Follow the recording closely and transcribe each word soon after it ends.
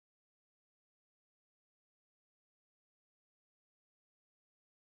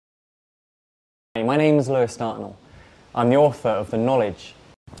My name's Lewis Dartnell. I'm the author of the knowledge.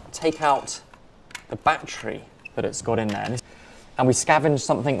 Take out the battery that it's got in there, and we scavenge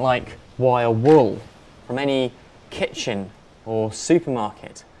something like wire wool from any kitchen or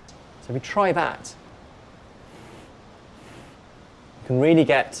supermarket. So if we try that, you can really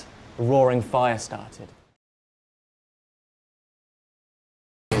get a roaring fire started.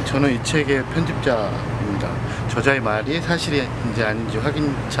 저는 이 책의 편집자입니다. 저자의 말이 사실인지 아닌지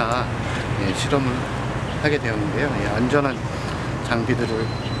확인차 실험을 하게 되었는데요. 안전한 장비들을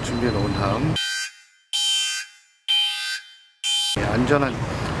준비해 놓은 다음 안전한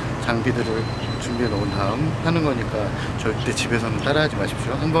장비들을 준비해 놓은 다음 하는 거니까 절대 집에서는 따라하지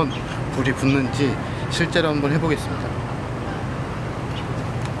마십시오. 한번 불이 붙는지 실제로 한번 해보겠습니다.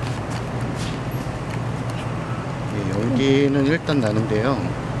 연기는 일단 나는데요.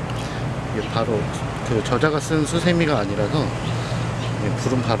 이게 바로 그 저자가 쓴 수세미가 아니라서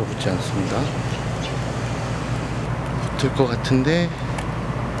불은 바로 붙지 않습니다. 붙을 것 같은데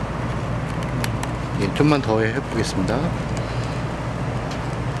좀만 더 해보겠습니다.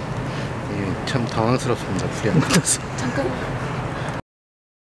 참 당황스럽습니다. 불이 안 붙어서. 잠깐.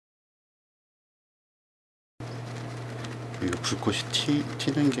 이거 불꽃이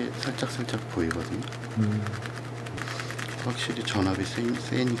튀는 게 살짝 보이거든요. 확실히 전압이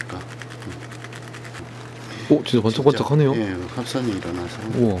세니까. 오, 진짜 반짝반짝하네요. 예, 합선이 일어나서.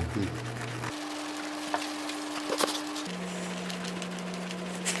 우와.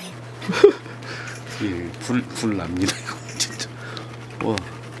 예, 불 납니다. 이거 진짜. 와.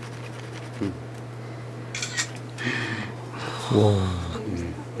 와.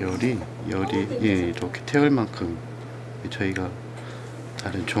 열이 이렇게 태울 만큼 저희가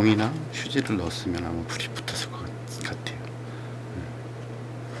다른 종이나 휴지를 넣었으면 아마 불이 붙었을 것 같아요.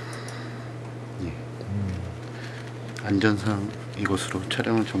 예. 안전상 이것으로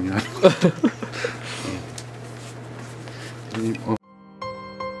촬영을 종료하는 것 같아요. 예.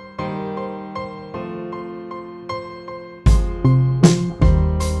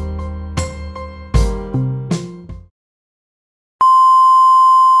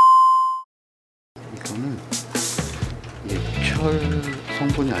 이거는 철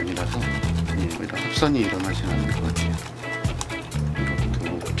성분이 아니라서 이런 합선이 일어나진 않을 것 같아요.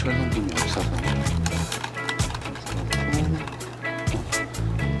 이것도 철 성분이 없어서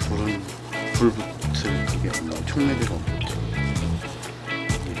불 붙을 그게 없나요? 촉매제가 없죠.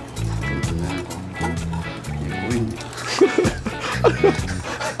 불은 안 나는 것 같고 꼬입니다.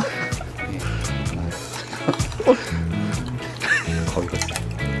 거의 갔어요.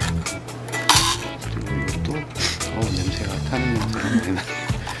 그리고 이것도 냄새가 타는 냄새가 많이 나요.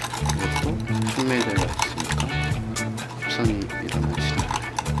 이것도 촉매제가 있으니까 합선이 일어나지 않아요.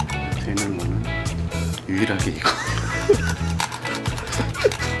 되는 거는 유일하게 이거.